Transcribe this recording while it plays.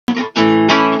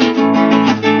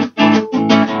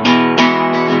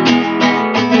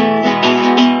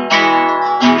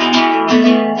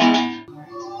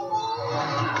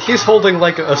he's holding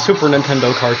like a Super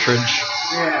Nintendo cartridge.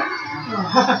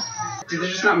 Yeah. Did they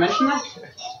just not mention that?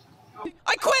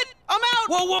 I quit! I'm out!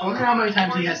 Whoa, I wonder how many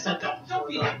times he has said that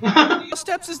before.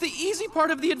 Steps is the easy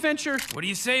part of the adventure. What do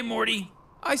you say, Morty?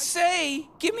 I say,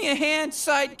 give me a hand,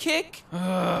 sidekick. It'd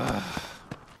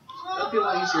be a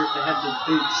lot easier if they had the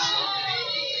boots.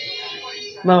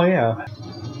 No, yeah.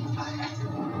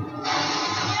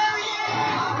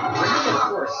 Of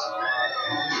course.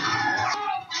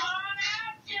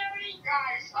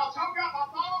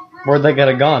 Where'd they get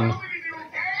a gun?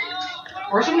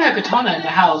 Or someone had a katana in the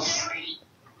house.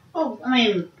 Well, I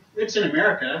mean, it's in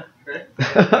America, right?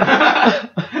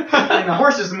 I mean, the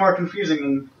horse is more confusing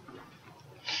than...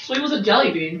 So he was a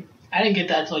jelly bean. I didn't get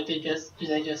that until they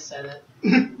just said it.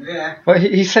 Yeah. Well,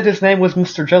 he said his name was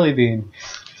Mr. Jellybean.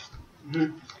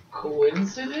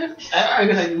 Coincidence? I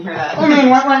guess I didn't hear that.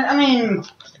 I mean,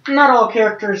 not all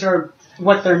characters are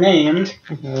what they're named.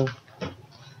 Mm-hmm. I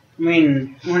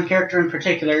mean, one character in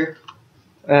particular.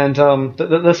 And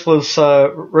this was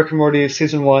Rick and Morty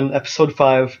Season 1, Episode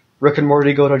 5, Rick and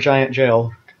Morty Go to Giant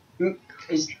Jail.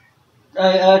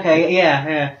 Okay,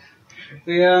 yeah.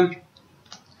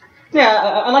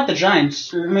 I like the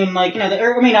giants. I mean, like,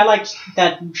 I liked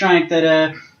that giant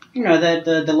that,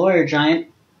 the lawyer giant.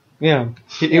 Yeah,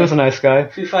 he was a nice guy.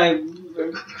 If I...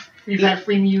 You can't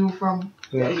free you from...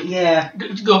 Yeah.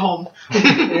 Go home.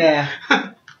 Yeah.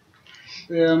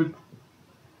 The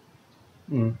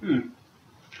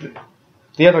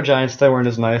other giants, they weren't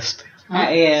as nice.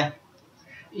 Yeah.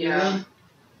 Yeah.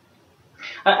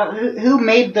 Who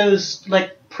made those,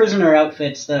 like, prisoner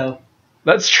outfits, though?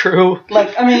 That's true.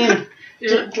 Like, I mean,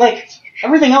 like,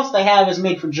 everything else they have is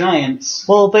made for giants.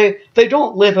 Well, they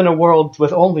don't live in a world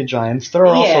with only giants. There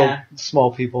are also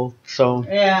small people, so...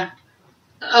 Yeah.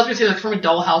 I was gonna say, like, from a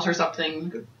dollhouse or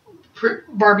something.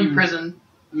 Barbie prison.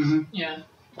 Mm-hmm. Yeah.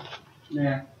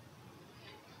 Yeah.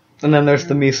 And then there's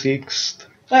the Meeseeks.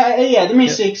 Yeah, the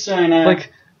Meeseeks are in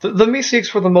Like, the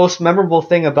Meeseeks were the most memorable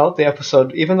thing about the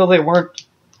episode, even though they weren't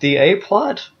the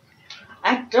A-plot.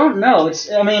 I don't know. It's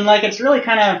really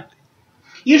kind of...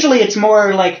 Usually, this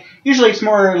one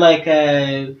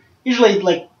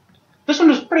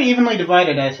was pretty evenly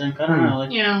divided, I think. I don't know.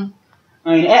 Like, yeah.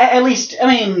 I mean, at least,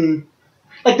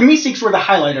 like, the Meeseeks were the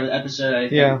highlight of the episode, I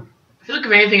think. Yeah. I feel like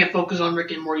if anything, it focused on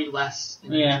Rick and Morty less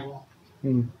than usual.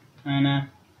 I know.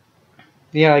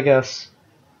 Yeah, I guess.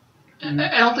 I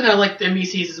don't think I like the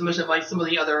Meeseeks as much as like some of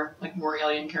the other, like, more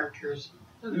alien characters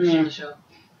that we've seen in the show.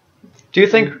 Do you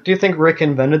think Rick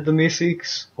invented the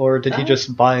Meeseeks, or did he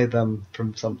just buy them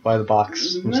by the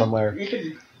box from somewhere?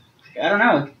 I don't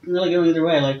know. It can really go either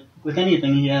way. Like with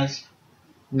anything he has.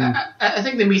 I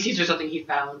think the Meeseeks are something he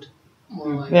found.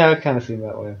 More like. Yeah, it kind of seemed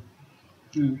that way.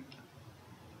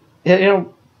 Yeah,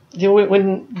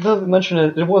 when Doug mentioned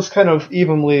it, it was kind of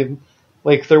evenly,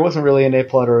 like there wasn't really an A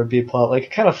plot or a B plot. Like I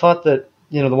kind of thought that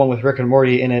the one with Rick and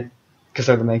Morty in it, because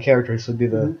they're the main characters, would be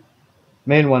the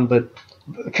main one, but.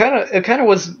 It kind of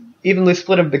was evenly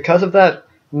split, and because of that,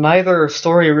 neither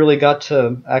story really got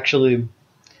to actually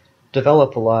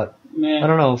develop a lot. Yeah. I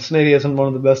don't know. This maybe isn't one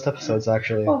of the best episodes,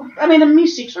 actually. Well, I mean, the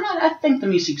Meeseeks. I think the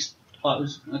Meeseeks plot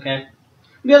was okay.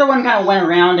 The other one kind of went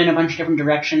around in a bunch of different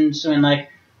directions, but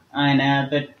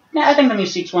I think the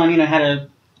Meeseeks one,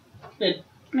 it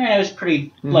was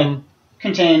pretty like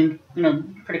contained,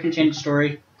 pretty contained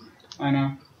story. I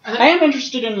know. I am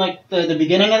interested in like the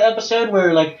beginning of the episode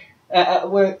where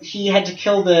he had to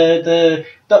kill the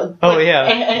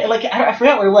and like I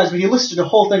forgot what it was, but he listed the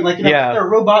whole thing like they're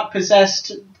robot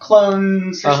possessed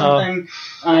clones or something,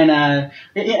 and then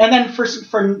for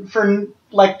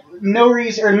like no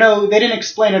reason or no, they didn't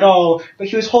explain at all, but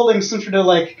he was holding some sort of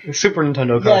like Super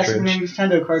Nintendo cartridge. Super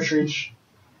Nintendo cartridge.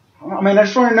 I mean, I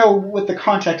just want to know what the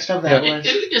context of that was.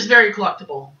 It's very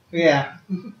collectible. Yeah.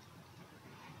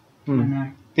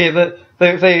 Yeah,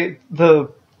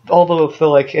 all the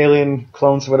like alien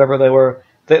clones or whatever they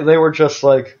were just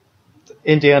like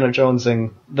Indiana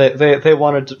Jonesing. They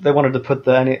wanted to put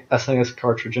the SNES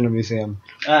cartridge in a museum.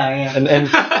 Yeah.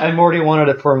 And Morty wanted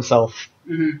it for himself.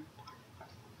 Mm-hmm.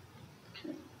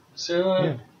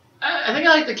 So I think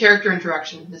I like the character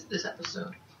interaction this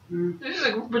episode,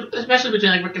 especially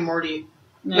between like Rick and Morty.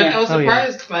 Yeah. Like I was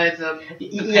surprised by the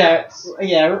yeah.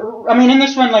 I mean, in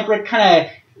this one, like Rick kind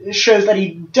of shows that he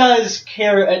does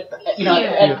care.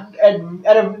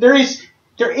 There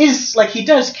is like he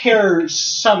does care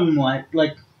somewhat.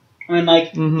 Like I mean,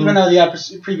 like even though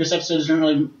the previous episodes don't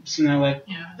really seem that way.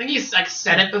 Yeah, I think he's like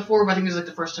said it before, but I think this is like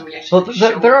the first time he actually.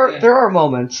 Well, there are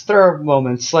moments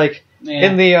like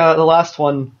in the last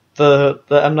one, the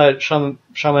M. Night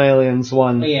Shyamalan's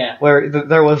one, where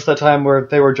there was the time where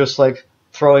they were just like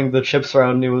throwing the chips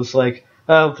around, and he was like,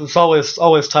 "It's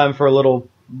always time for a little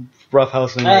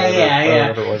roughhousing." Yeah.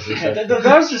 Whatever it was. He Yeah, said.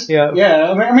 that was just Yeah.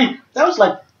 I mean, that was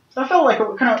like I felt like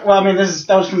it kind of. Well, I mean,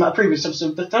 that was from a previous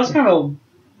episode, but that was kind of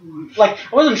like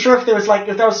I wasn't sure if that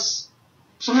was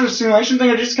some sort of simulation thing.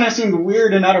 It just kind of seemed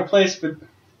weird and out of place, but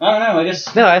I don't know. I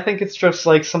just No, I think it's just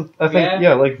like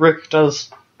like Rick does.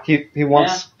 He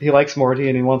likes Morty,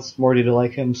 and he wants Morty to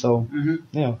like him. So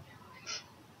yeah.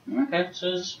 Okay, so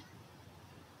it's,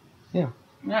 Yeah.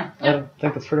 Yeah. I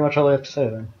think that's pretty much all I have to say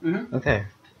then. Mm-hmm. Okay.